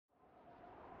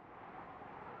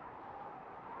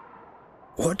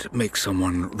What makes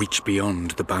someone reach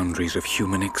beyond the boundaries of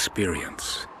human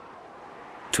experience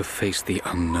to face the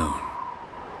unknown?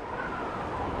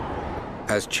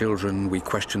 As children, we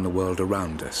question the world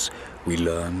around us. We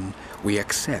learn, we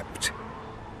accept,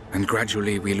 and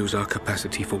gradually we lose our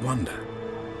capacity for wonder.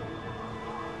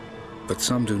 But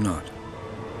some do not.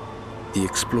 The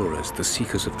explorers, the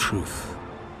seekers of truth.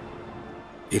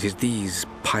 It is these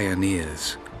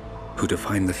pioneers who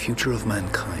define the future of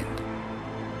mankind.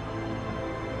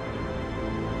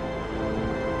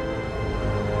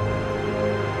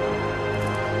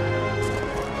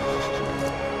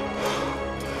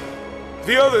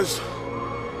 The others,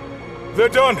 they're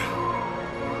done.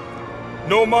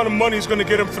 No amount of money's gonna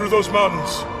get them through those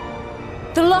mountains.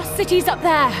 The lost city's up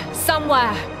there,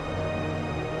 somewhere.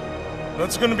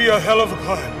 That's gonna be a hell of a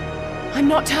climb. I'm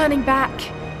not turning back.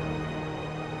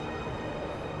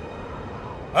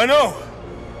 I know.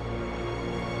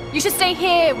 You should stay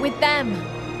here with them.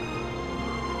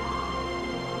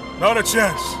 Not a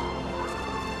chance.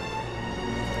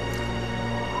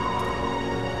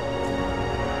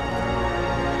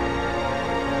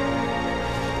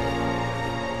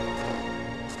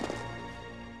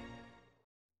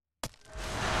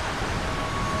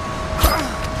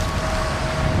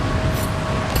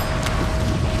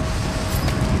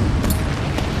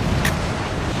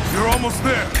 Almost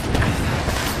there.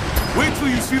 Wait till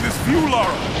you see this view,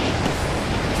 Lara.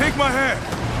 Take my hand.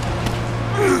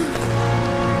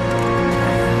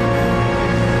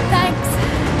 Thanks.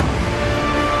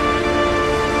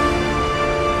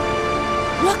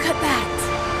 Look at that.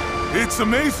 It's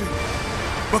amazing.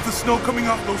 But the snow coming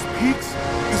off those peaks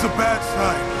is a bad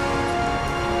sign.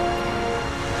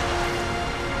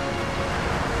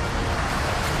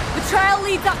 The trail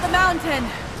leads up the mountain.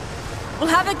 We'll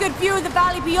have a good view of the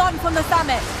valley beyond from the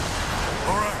summit.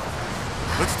 All right.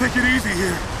 Let's take it easy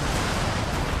here.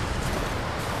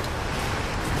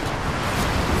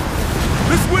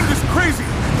 This wind is crazy.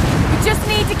 We just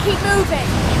need to keep moving.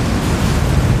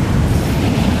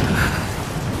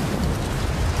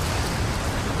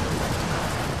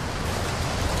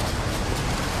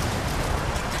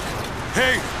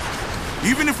 Hey,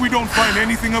 even if we don't find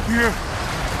anything up here,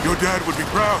 your dad would be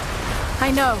proud. I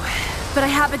know. But I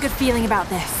have a good feeling about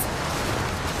this.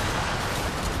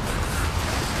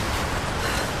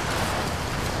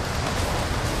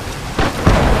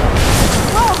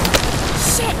 Whoa!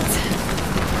 Shit!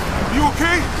 You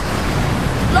okay?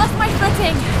 Lost my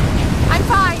footing. I'm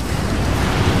fine.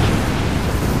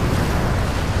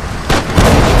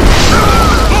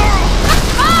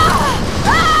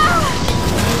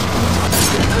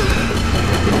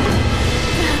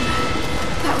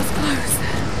 That was close.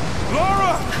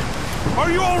 Lara! Are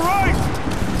you all right?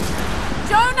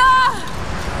 Jonah!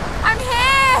 I'm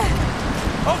here!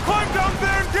 I'll climb down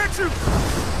there and get you!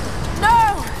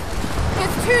 No!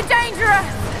 It's too dangerous!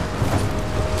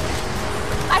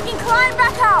 I can climb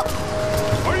back up!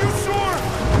 Are you sure?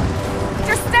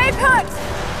 Just stay put!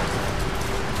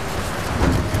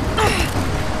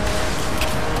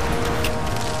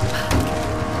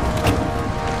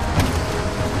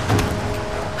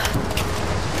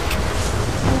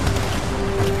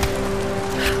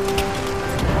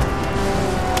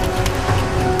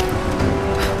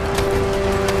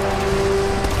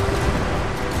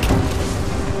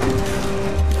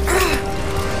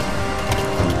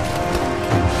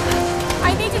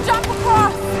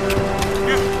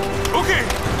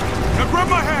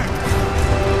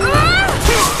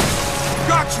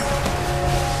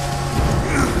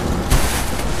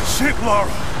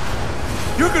 Lara,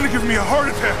 you're gonna give me a heart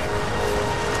attack.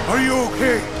 Are you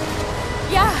okay?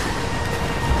 Yeah.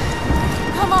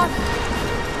 Come on.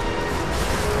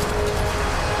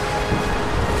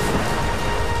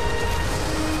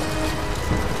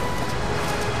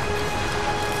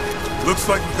 Looks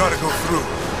like we gotta go through.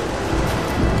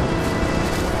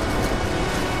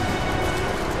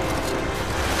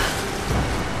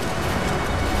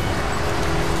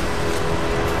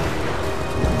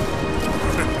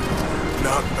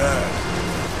 Not bad.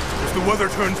 If the weather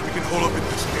turns, we can hold up in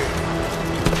this cave.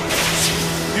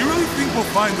 Do you really think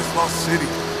we'll find this lost city?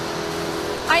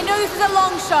 I know this is a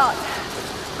long shot,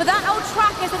 but that old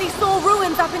tracker said he saw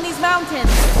ruins up in these mountains.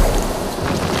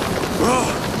 Well,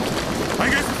 I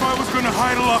guess if I was gonna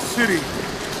hide a lost city,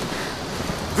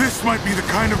 this might be the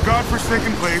kind of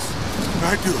godforsaken place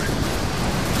I'd do it.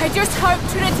 I just hope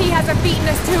Trinity hasn't beaten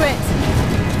us to it.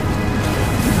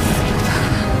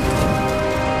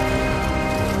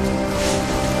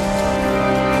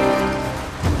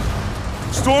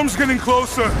 Storm's getting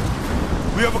closer.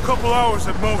 We have a couple hours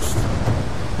at most.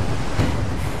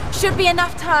 Should be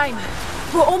enough time.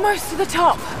 We're almost to the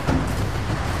top.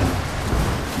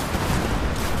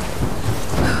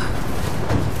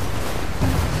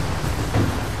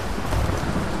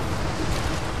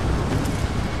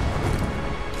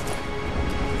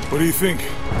 What do you think?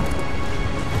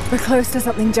 We're close to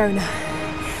something, Jonah.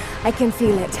 I can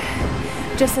feel it.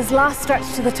 Just this last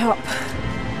stretch to the top.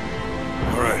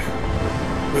 All right.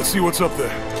 Let's see what's up there.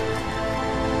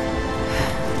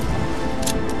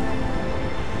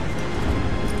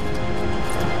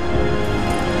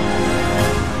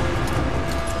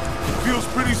 Feels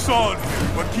pretty solid here,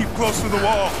 but keep close to the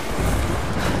wall.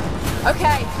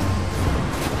 Okay.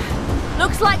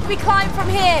 Looks like we climb from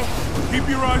here. Keep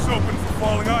your eyes open for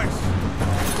falling ice.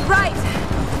 Right.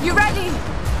 You ready?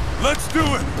 Let's do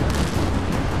it!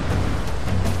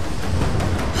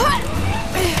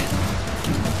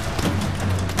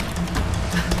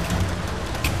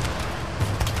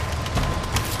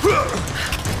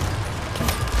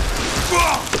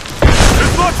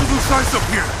 There's lots of loose ice up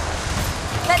here!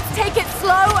 Let's take it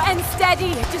slow and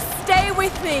steady. Just stay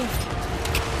with me.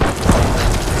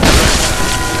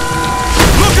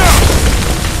 Look out!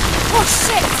 Oh,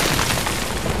 shit!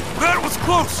 That was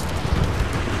close!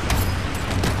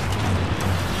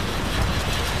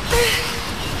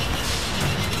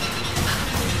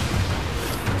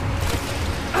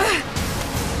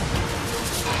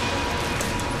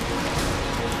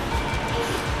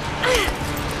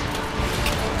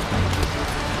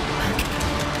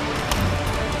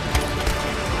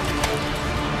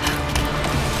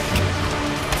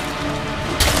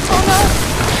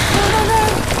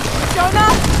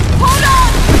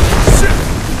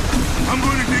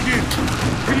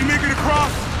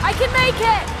 I can make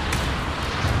it!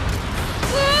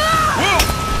 Whoa!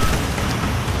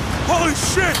 Holy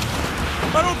shit!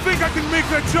 I don't think I can make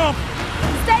that jump!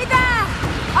 Stay there!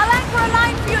 I'll anchor a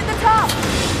line for you at the top!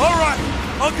 Alright,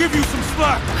 I'll give you some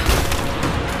slack!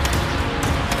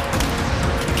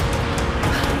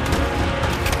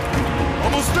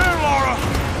 Almost there, Lara!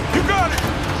 You got it!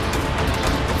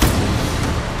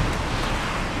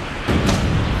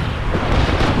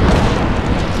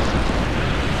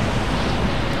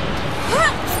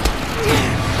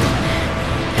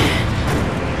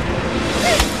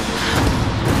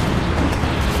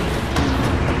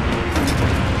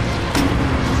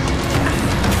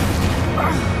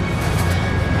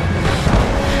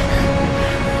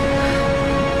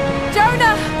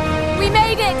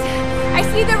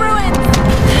 See the ruins!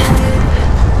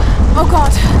 Oh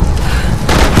God!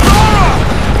 Lara!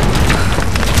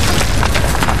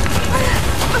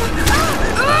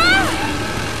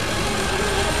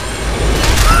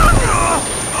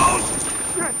 Oh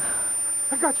shit!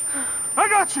 I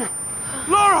got you!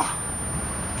 Lara!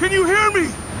 Can you hear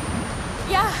me?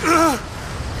 Yeah.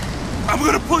 I'm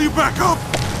gonna pull you back up!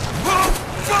 Oh,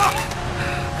 fuck!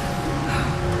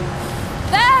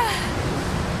 There!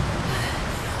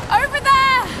 Over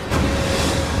there!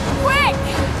 Quick!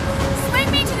 Swing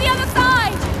me to the other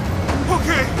side!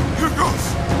 Okay, here goes.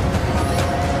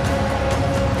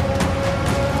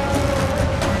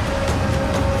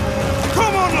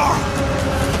 Come on, Lara!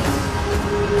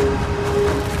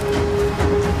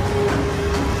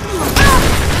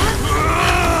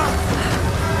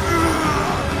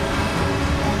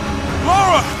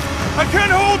 Lara! I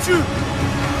can't hold you!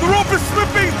 The rope is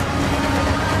slipping!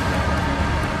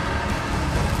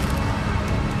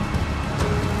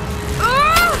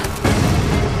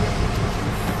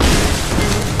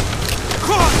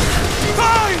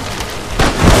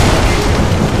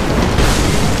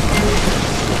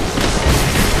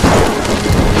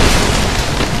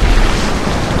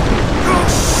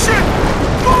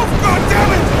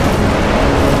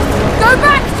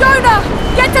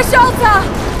 Get to shelter!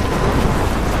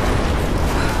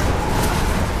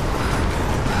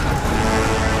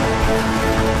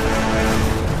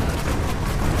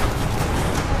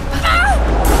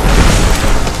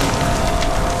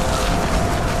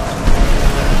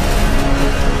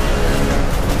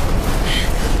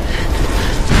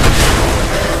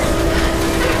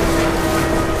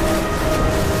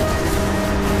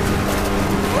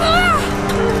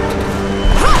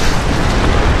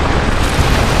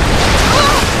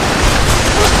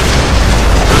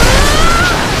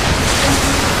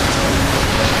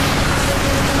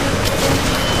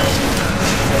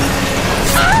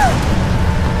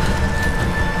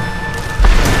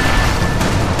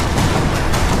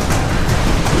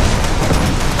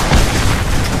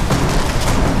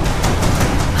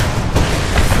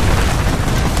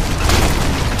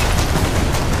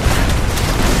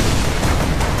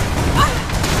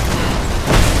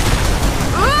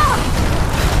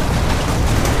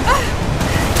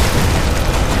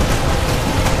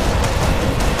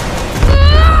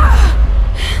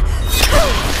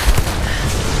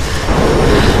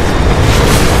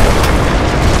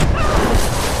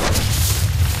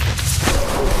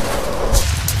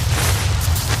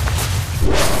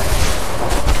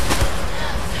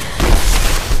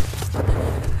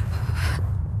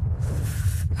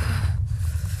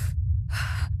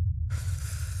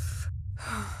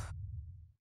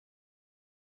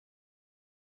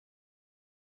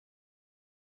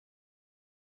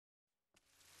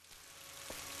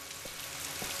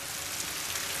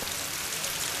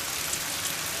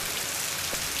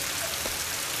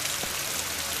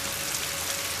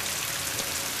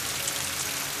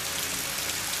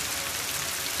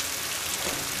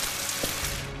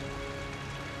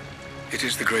 It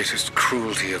is the greatest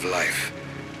cruelty of life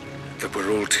that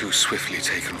we're all too swiftly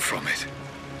taken from it.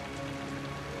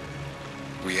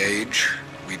 We age,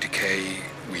 we decay,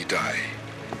 we die.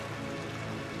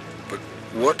 But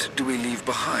what do we leave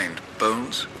behind?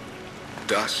 Bones?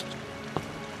 Dust?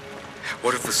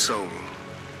 What of the soul?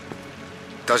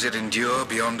 Does it endure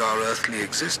beyond our earthly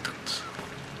existence?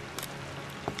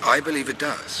 I believe it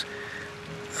does.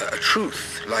 A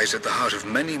truth lies at the heart of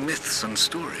many myths and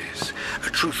stories. A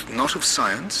truth not of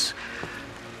science,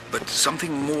 but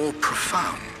something more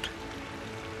profound.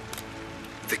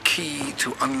 The key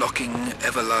to unlocking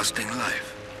everlasting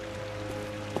life.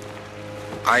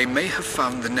 I may have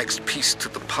found the next piece to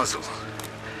the puzzle,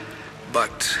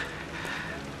 but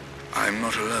I'm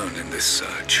not alone in this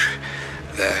search.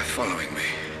 They're following me,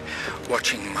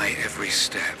 watching my every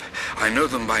step. I know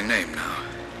them by name now.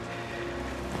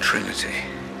 Trinity.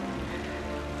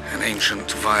 An ancient,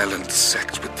 violent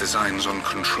sect with designs on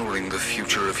controlling the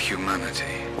future of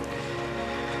humanity.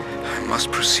 I must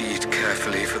proceed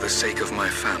carefully for the sake of my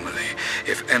family.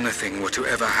 If anything were to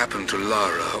ever happen to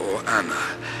Lara or Anna,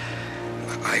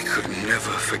 I could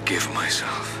never forgive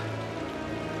myself.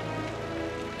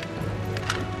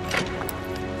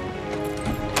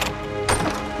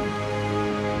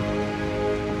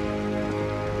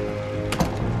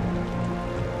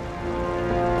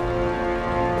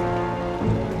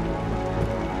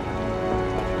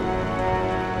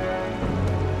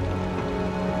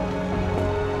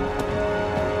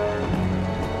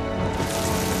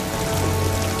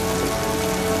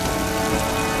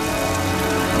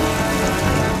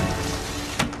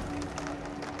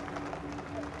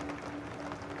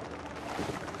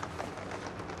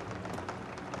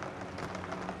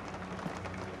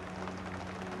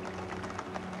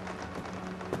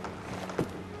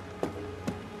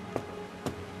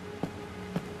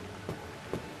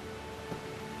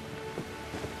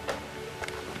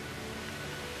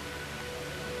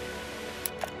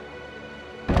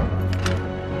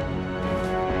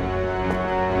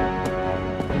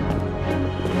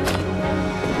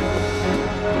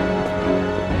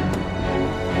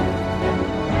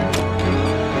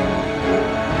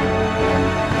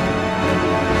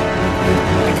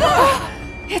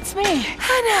 It's me!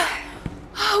 Hannah!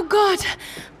 Oh God!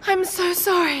 I'm so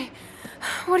sorry.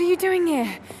 What are you doing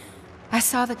here? I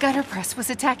saw the gutter press was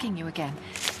attacking you again.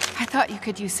 I thought you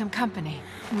could use some company.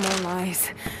 No lies.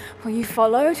 Were you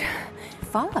followed?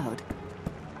 Followed?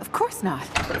 Of course not.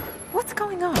 What's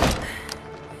going on?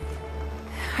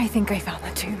 I think I found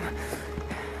the tomb.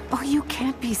 Oh, you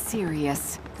can't be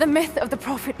serious. The myth of the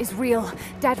prophet is real.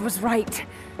 Dad was right.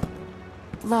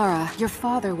 Lara, your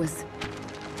father was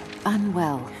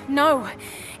unwell. No,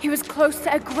 he was close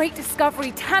to a great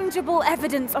discovery, tangible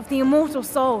evidence of the immortal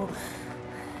soul.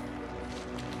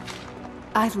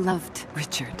 I loved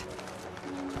Richard.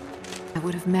 I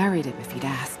would have married him if he'd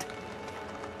asked.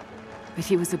 But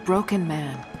he was a broken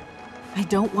man. I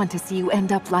don't want to see you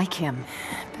end up like him.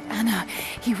 But Anna,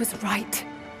 he was right.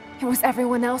 It was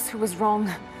everyone else who was wrong.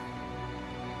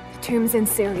 The tomb's in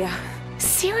Syria.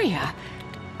 Syria?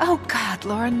 Oh God,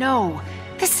 Laura, no.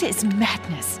 This is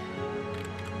madness.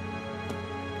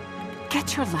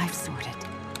 Get your life sorted.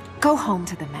 Go home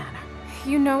to the manor.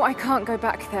 You know I can't go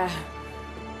back there.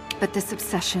 But this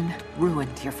obsession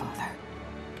ruined your father.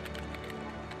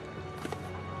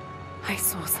 I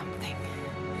saw something.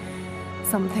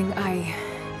 Something I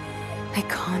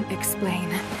can't explain.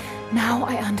 Now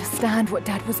I understand what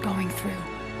Dad was going through.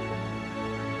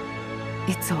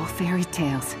 It's all fairy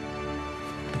tales.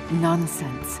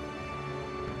 Nonsense.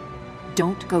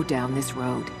 Don't go down this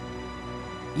road.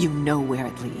 You know where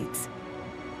it leads.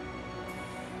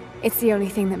 It's the only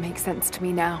thing that makes sense to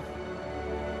me now.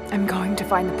 I'm going to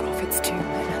find the prophet's tomb,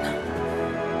 Anna.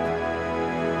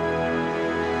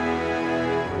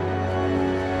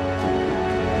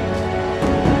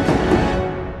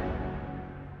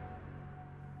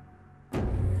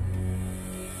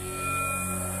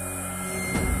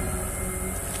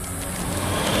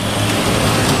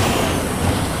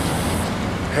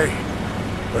 Hey,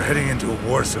 we're heading into a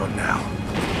war zone now.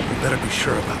 We better be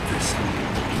sure about this.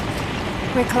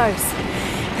 We're close.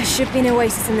 There should be an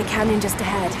oasis in the canyon just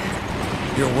ahead.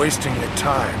 You're wasting your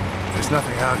time. There's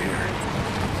nothing out here.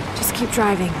 Just keep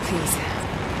driving, please.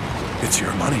 It's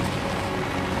your money.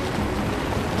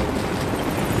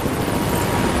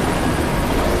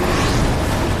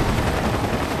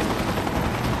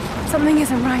 Something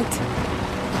isn't right.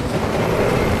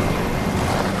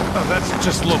 Oh, that's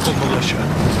just local militia.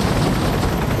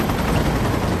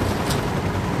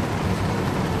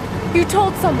 You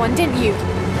told someone, didn't you?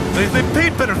 They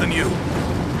paid better than you.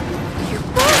 You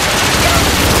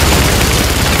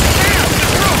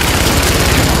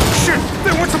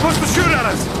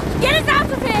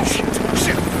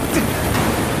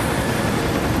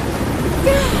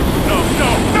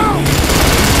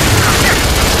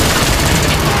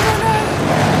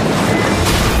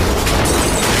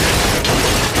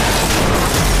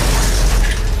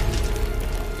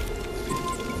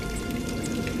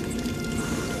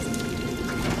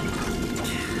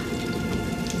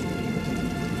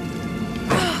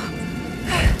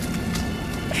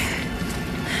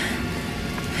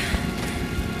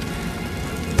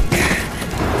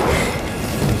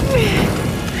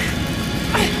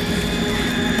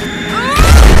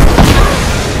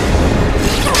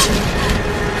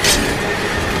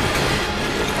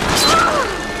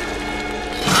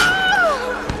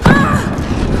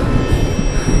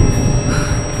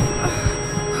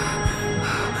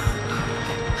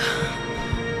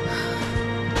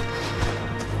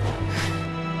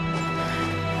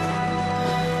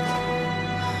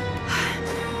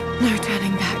No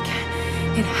turning back.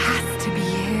 It has to be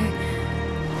here.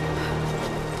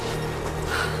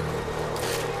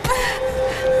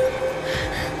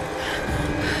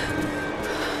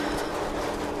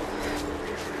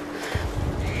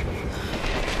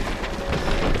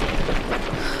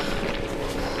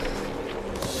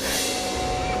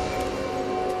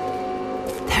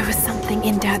 There was something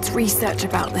in Dad's research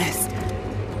about this.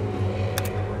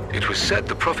 It was said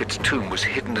the Prophet's tomb was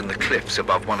hidden in the cliffs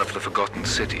above one of the forgotten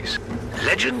cities.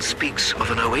 Legend speaks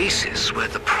of an oasis where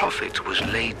the Prophet was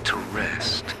laid to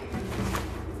rest.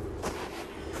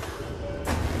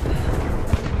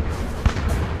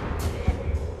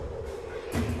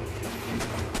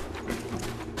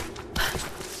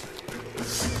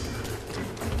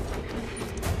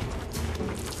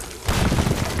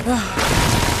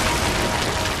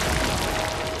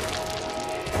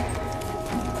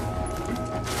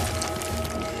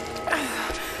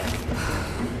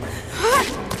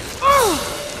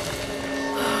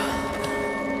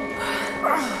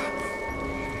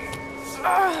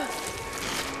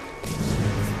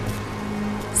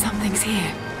 Something's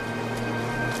here.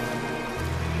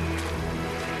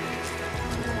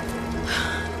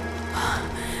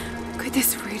 Could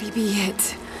this really be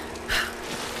it?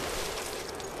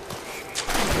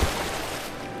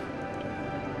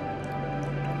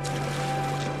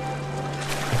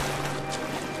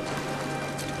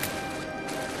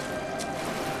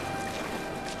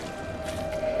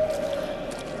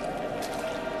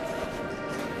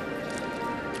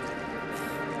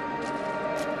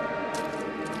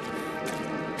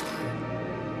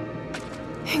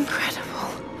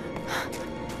 Incredible.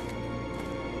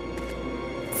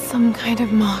 Some kind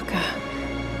of marker.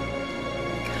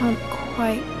 Can't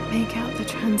quite make out the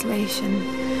translation,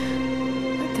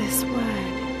 but this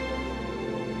word.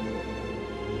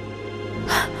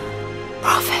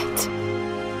 Prophet.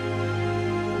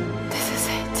 This is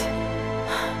it.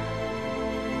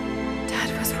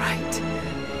 Dad was right.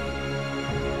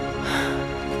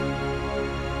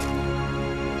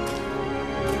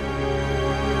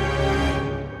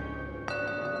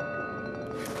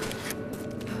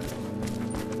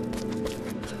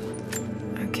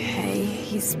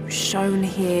 He's shown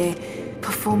here,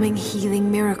 performing healing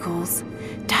miracles.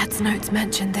 Dad's notes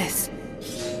mention this.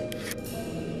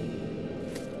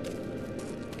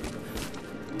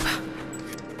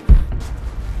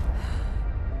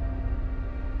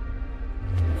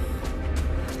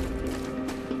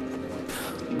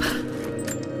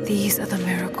 These are the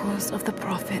miracles of the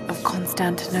Prophet of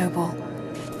Constantinople,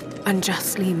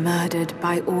 unjustly murdered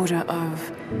by order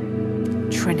of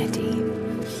Trinity.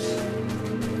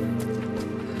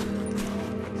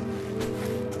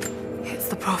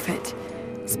 The Prophet,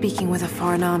 speaking with a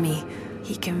foreign army,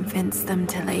 he convinced them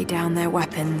to lay down their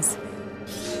weapons.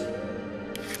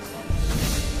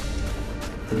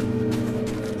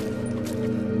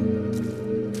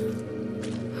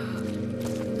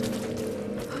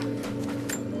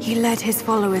 He led his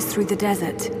followers through the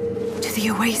desert, to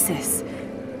the oasis.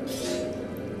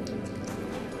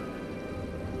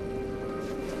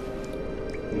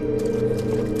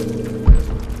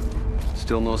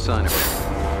 Still no sign of her.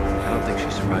 I don't think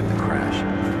she survived the crash.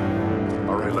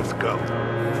 All right, let's go.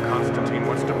 Constantine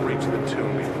wants to breach the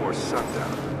tomb before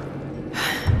sundown.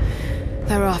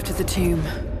 They're after the tomb.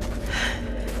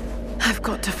 I've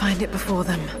got to find it before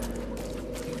them.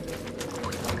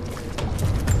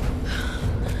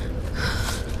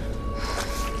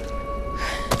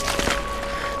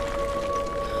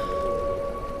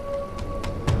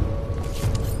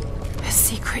 A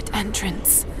secret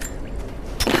entrance.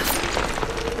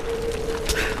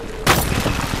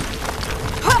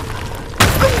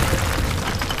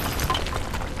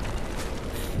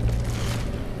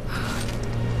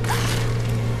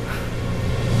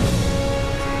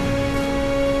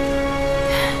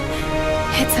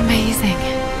 It's amazing.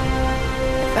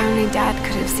 If only Dad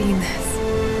could have seen this.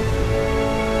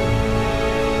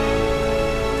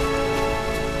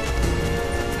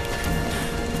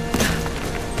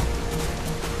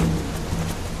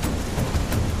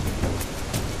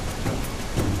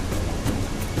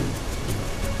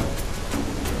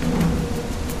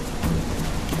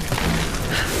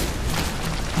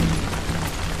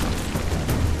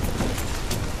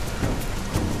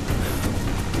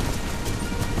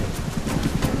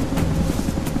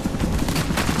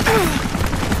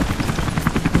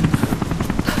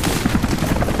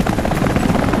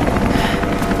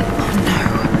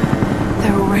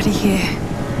 Here.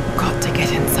 Got to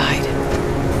get inside.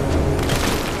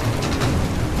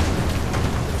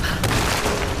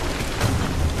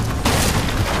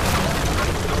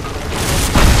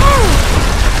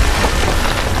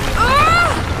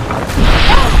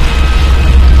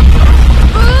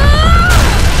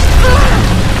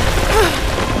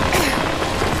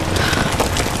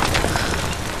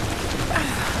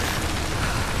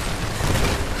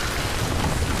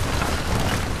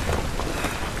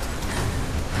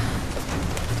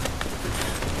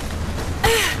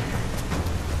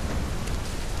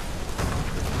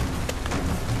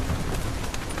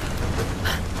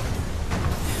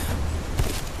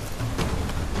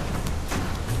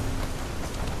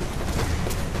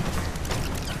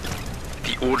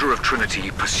 Order of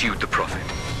Trinity pursued the Prophet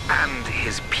and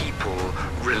his people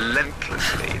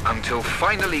relentlessly until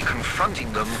finally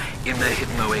confronting them in their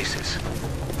hidden oasis.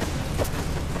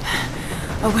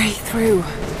 A way through.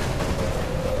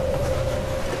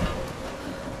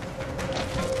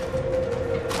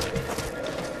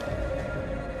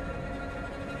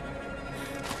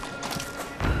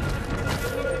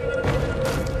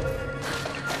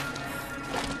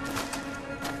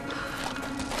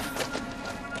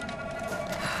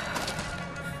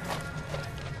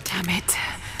 Damn it.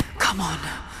 Come on.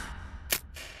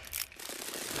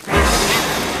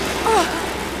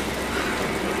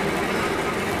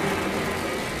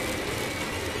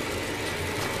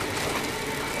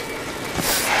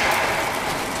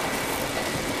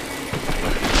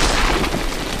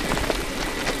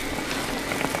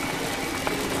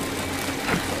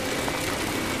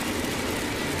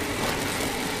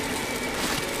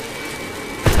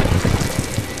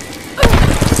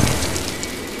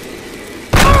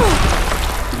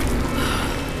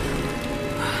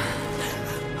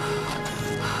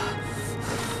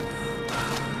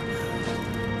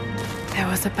 There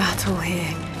was a battle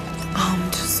here.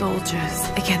 Armed soldiers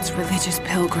against religious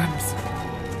pilgrims.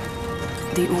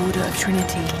 The Order of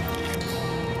Trinity.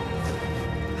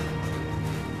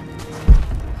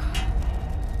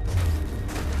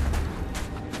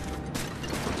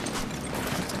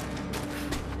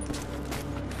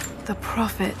 The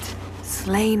Prophet,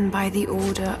 slain by the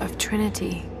Order of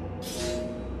Trinity.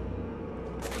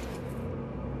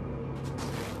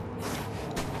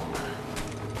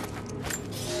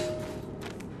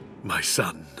 My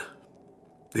son,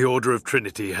 the Order of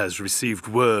Trinity has received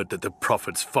word that the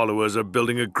Prophet's followers are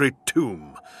building a great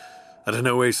tomb at an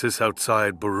oasis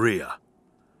outside Berea.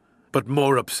 But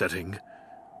more upsetting,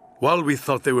 while we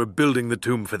thought they were building the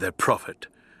tomb for their Prophet,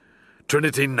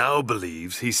 Trinity now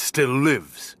believes he still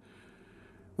lives.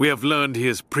 We have learned he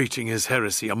is preaching his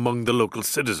heresy among the local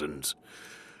citizens,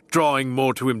 drawing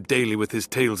more to him daily with his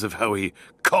tales of how he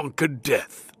conquered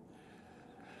death.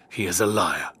 He is a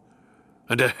liar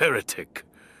and a heretic,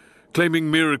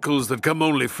 claiming miracles that come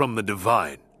only from the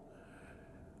divine.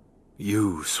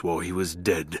 You swore he was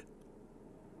dead.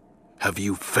 Have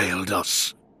you failed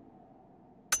us?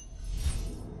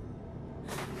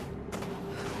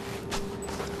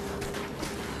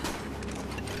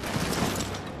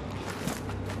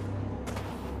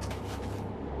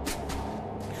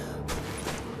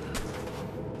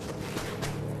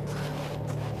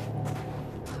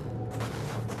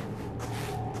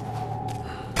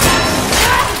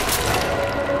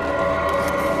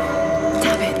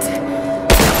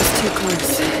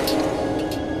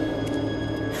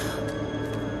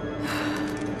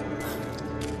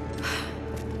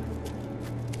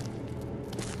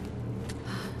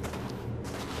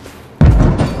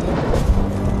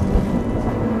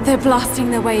 They're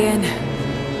blasting their way in.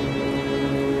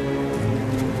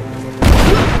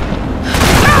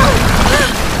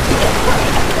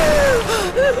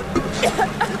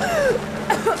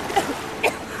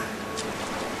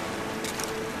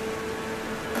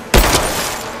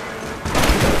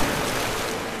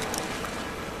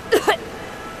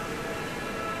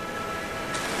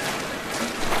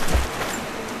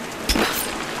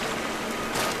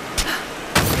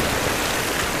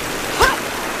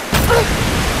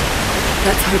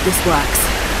 Let's hope this works.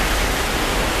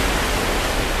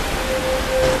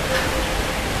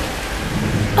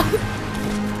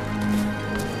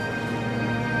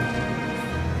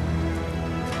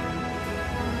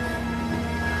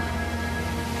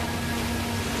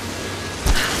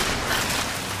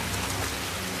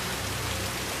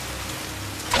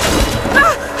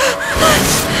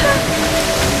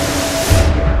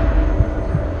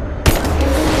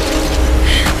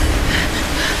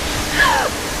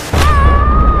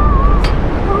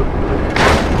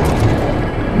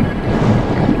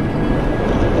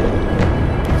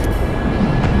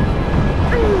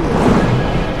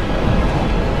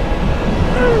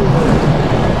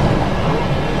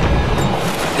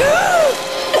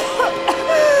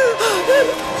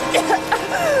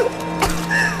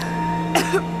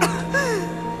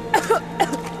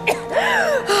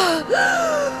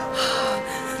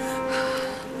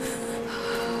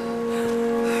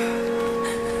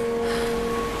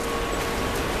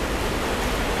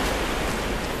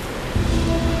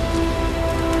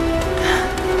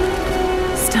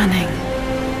 Stunning.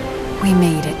 We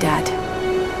made it, Dad.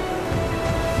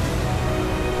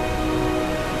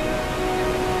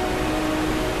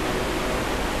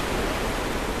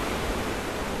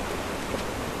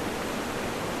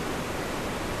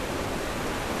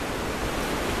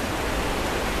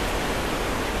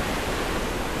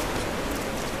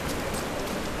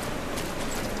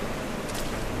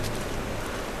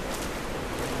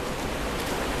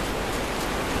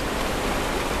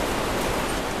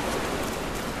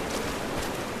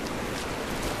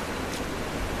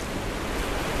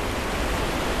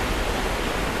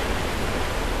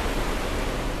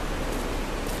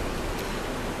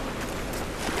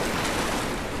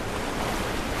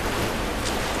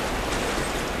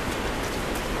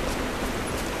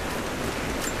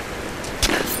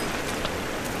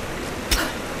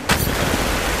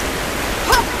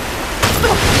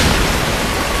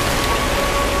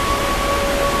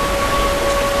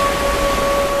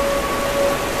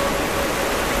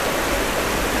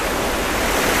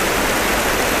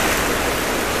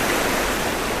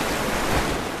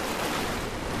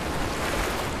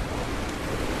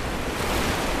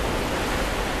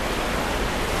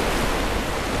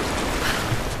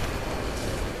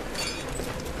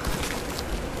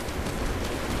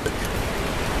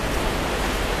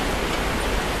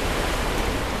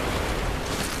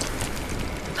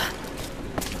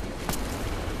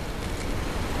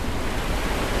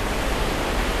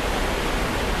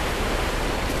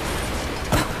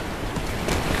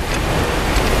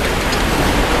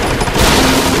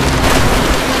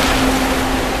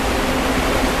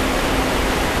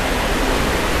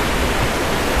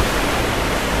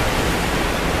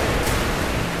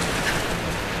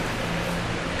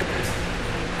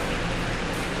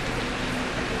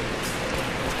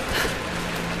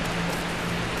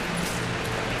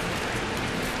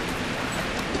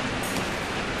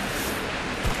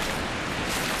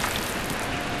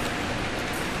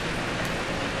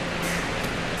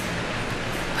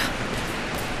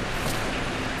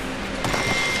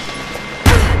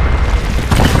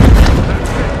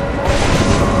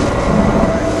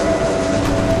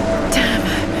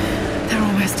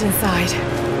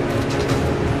 side.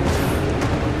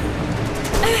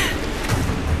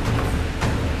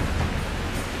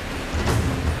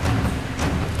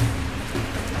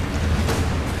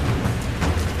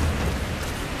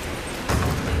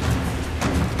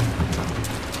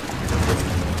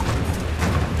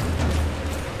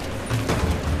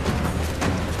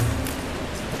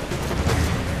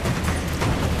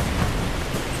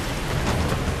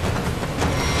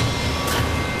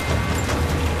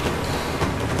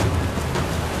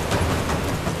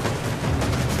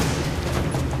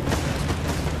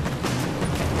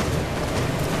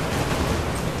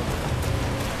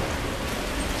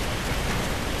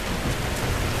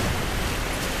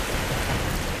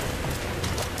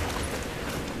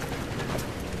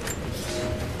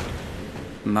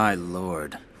 My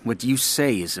lord, what you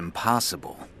say is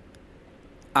impossible.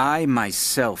 I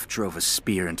myself drove a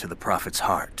spear into the prophet's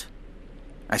heart.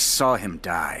 I saw him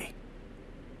die.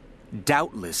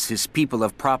 Doubtless his people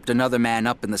have propped another man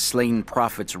up in the slain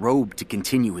prophet's robe to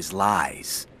continue his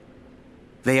lies.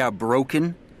 They are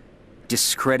broken,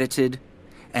 discredited,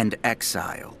 and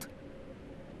exiled.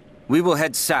 We will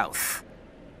head south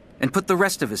and put the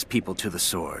rest of his people to the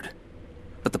sword.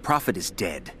 But the prophet is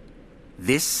dead.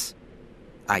 This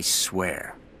I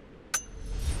swear.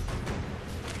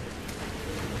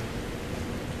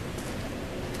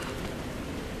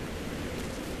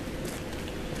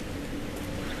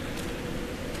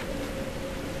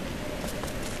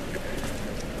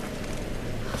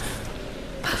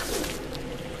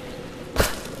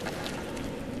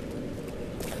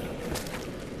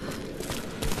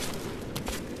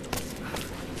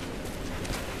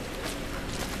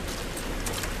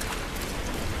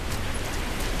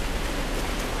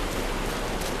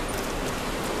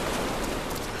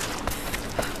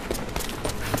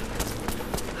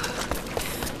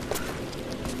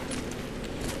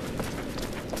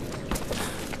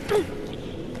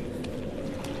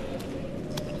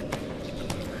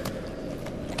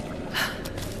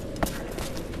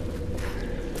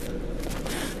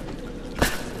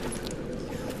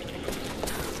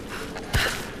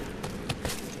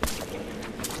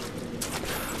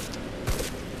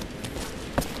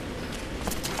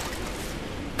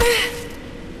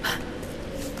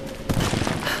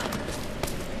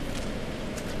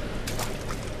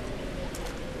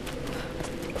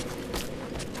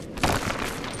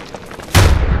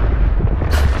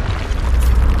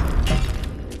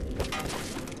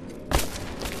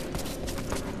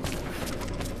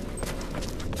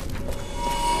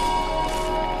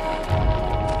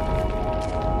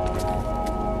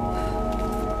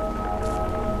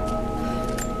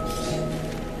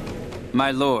 My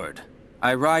lord,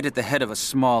 I ride at the head of a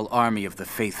small army of the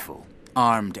faithful,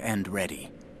 armed and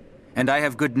ready. And I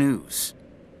have good news.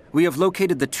 We have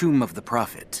located the tomb of the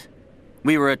prophet.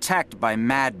 We were attacked by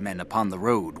madmen upon the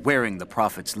road, wearing the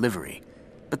prophet's livery,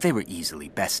 but they were easily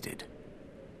bested.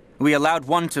 We allowed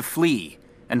one to flee,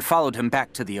 and followed him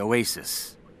back to the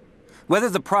oasis. Whether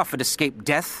the prophet escaped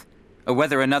death, or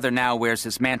whether another now wears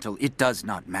his mantle, it does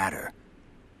not matter.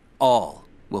 All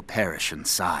will perish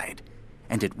inside,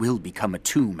 and it will become a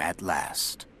tomb at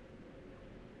last.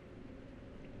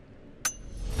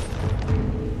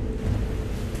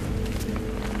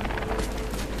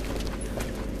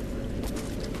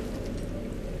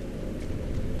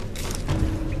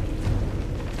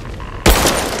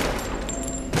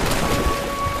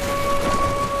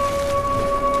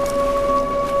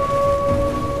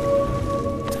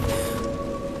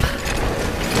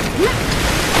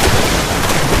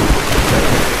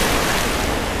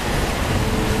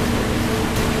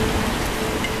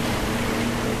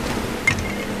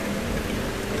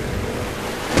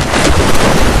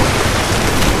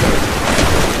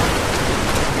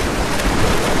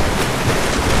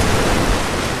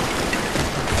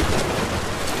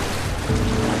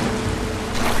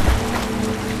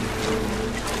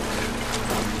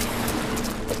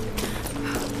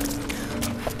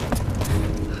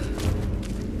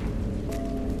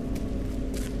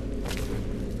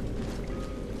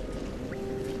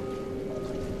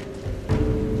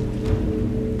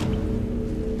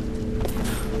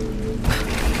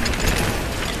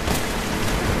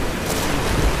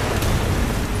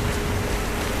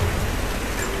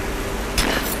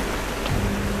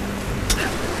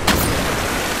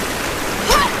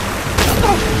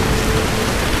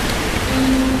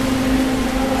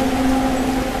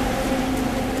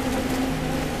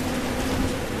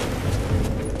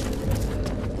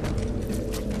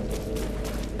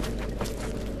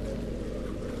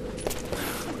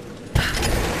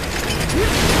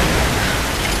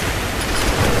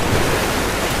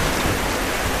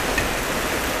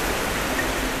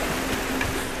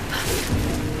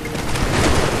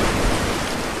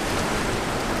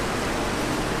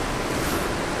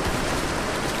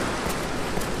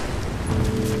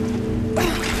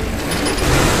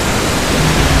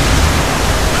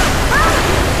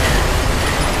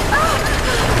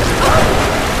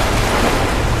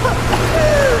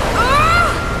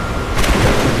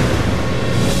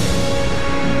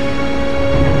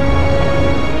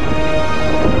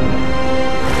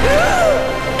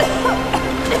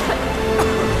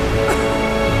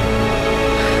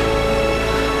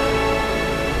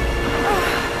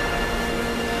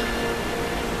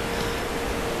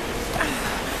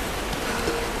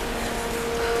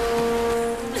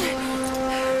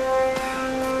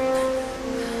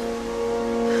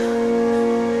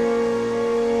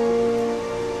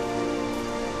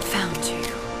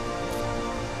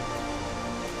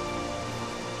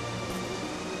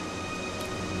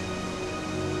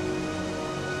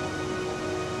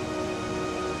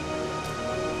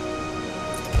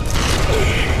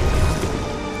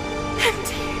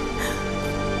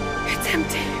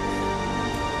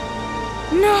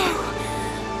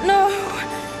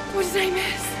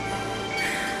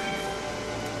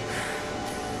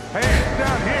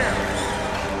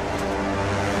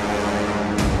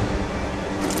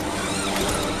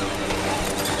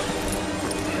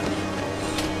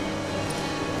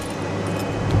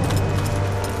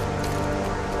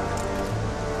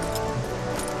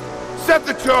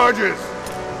 the charges!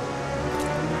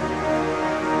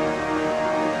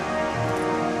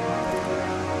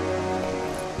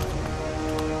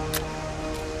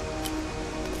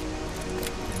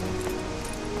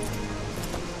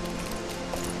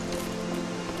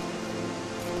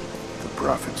 The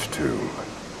Prophet's tomb.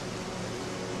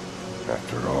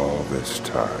 After all this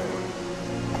time.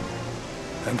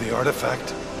 And the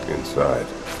artifact? Inside,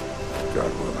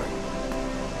 God willing.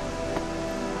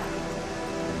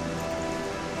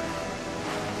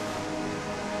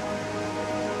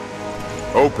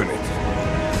 Open it.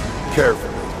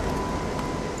 Carefully.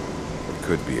 It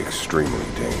could be extremely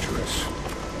dangerous.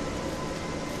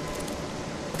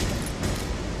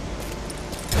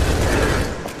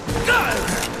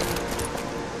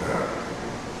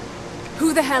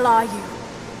 Who the hell are you?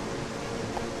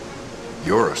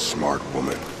 You're a smart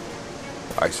woman.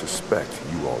 I suspect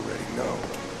you already know.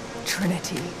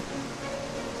 Trinity.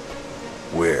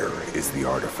 Where is the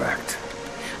artifact?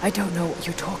 I don't know what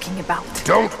you're talking about.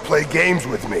 Don't play games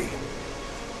with me!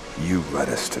 You led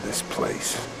us to this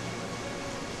place.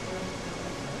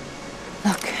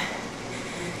 Look.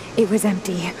 It was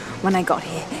empty when I got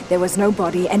here. There was no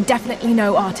body and definitely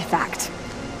no artifact.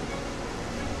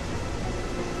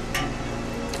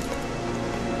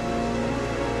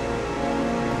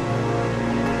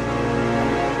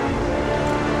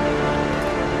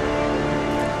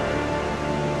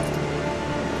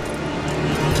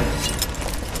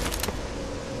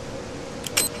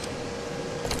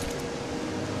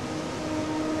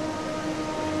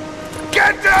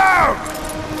 Get down!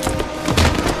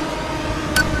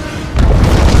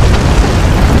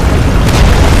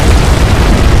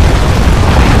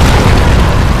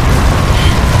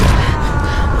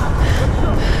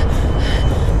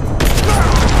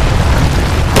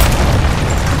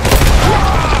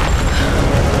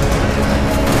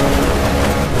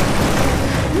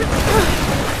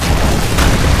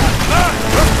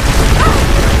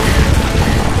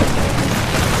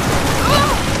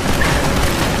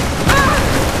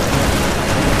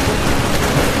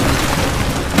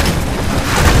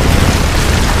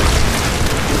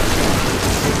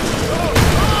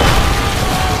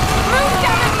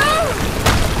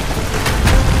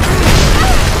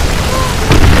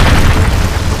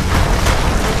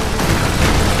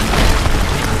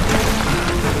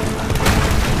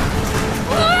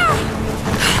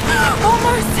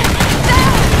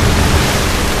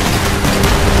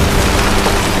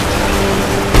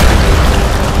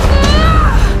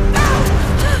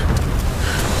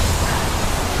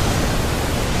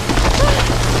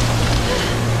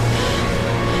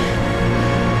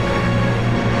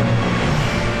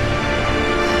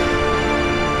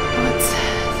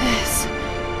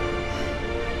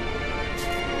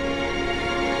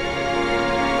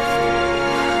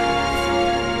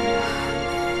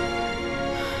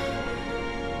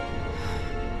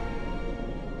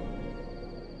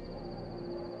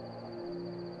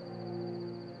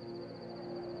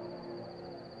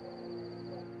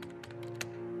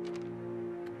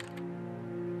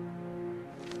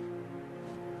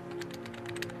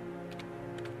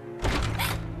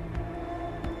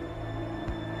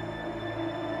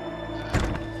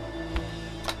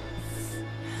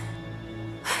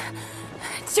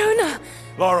 Jonah!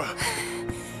 Lara,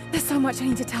 There's so much I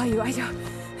need to tell you. I don't...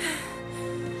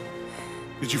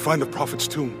 did you find the Prophet's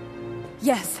tomb?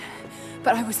 Yes,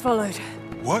 but I was followed.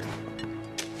 What?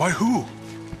 By who?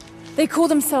 They call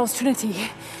themselves Trinity.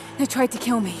 They tried to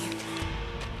kill me.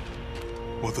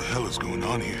 What the hell is going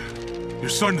on here? You're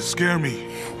starting to scare me.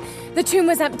 The tomb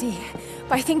was empty,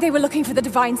 but I think they were looking for the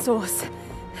divine source.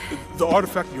 The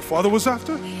artifact your father was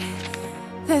after?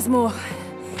 There's more.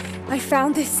 I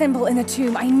found this symbol in the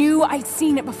tomb. I knew I'd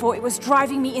seen it before. It was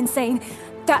driving me insane.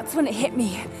 That's when it hit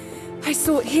me. I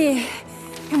saw it here,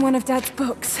 in one of Dad's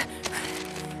books.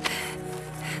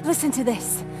 Listen to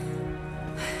this.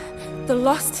 The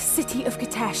lost city of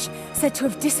Katesh, said to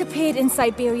have disappeared in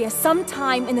Siberia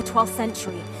sometime in the 12th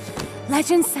century.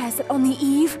 Legend says that on the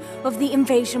eve of the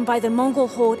invasion by the Mongol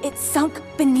horde, it sunk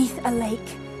beneath a lake.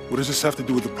 What does this have to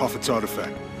do with the Prophet's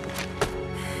artifact?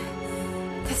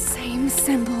 The same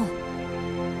symbol.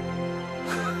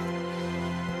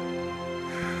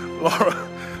 Lara...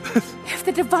 If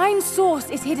the divine source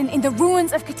is hidden in the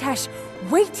ruins of Katesh,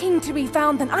 waiting to be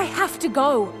found, then I have to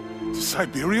go. To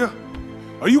Siberia?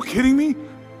 Are you kidding me?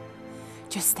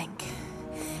 Just think.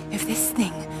 If this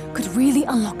thing could really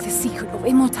unlock the secret of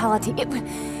immortality, it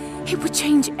would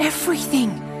change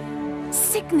everything.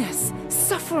 Sickness,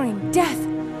 suffering, death,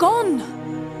 gone.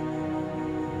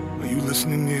 Are you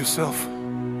listening to yourself?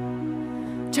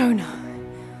 Jonah,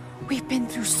 We've been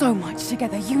through so much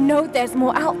together. You know there's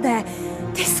more out there.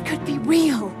 This could be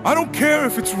real. I don't care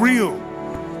if it's real.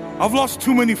 I've lost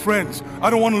too many friends. I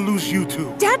don't want to lose you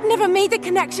too. Dad never made the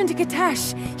connection to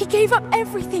Katash. He gave up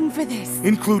everything for this.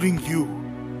 Including you.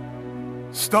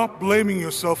 Stop blaming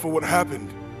yourself for what happened.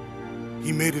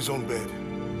 He made his own bed.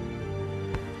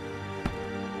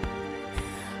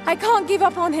 I can't give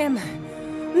up on him.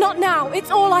 Not now.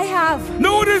 It's all I have.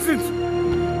 No, it isn't!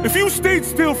 If you stayed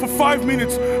still for 5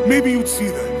 minutes, maybe you'd see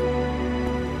that.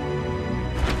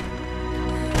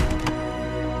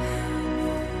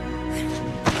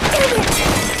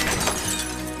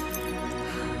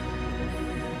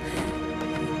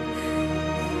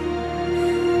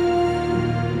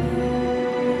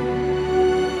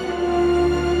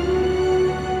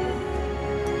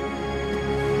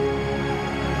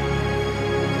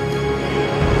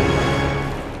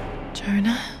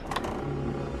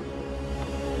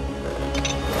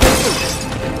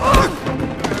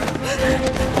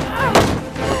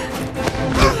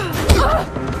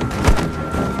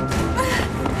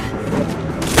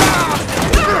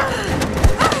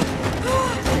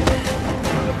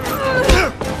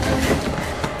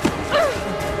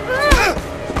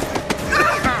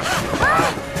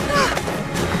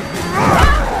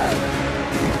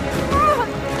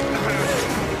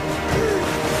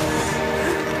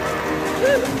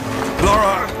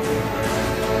 Lara!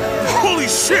 Holy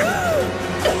shit!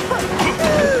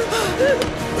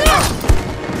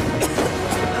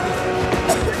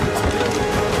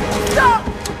 Stop!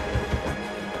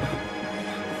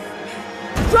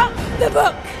 Drop the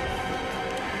book!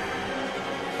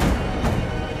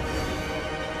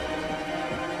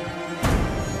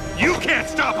 You can't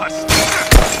stop us!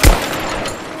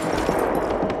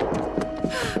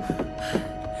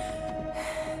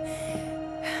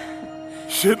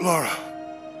 Shit, Lara.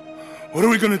 What are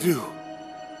we gonna do?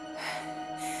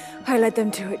 I led them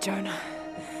to it, Jonah.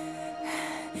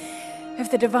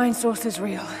 If the divine source is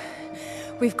real,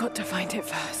 we've got to find it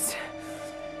first.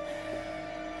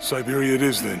 Siberia it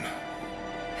is, then.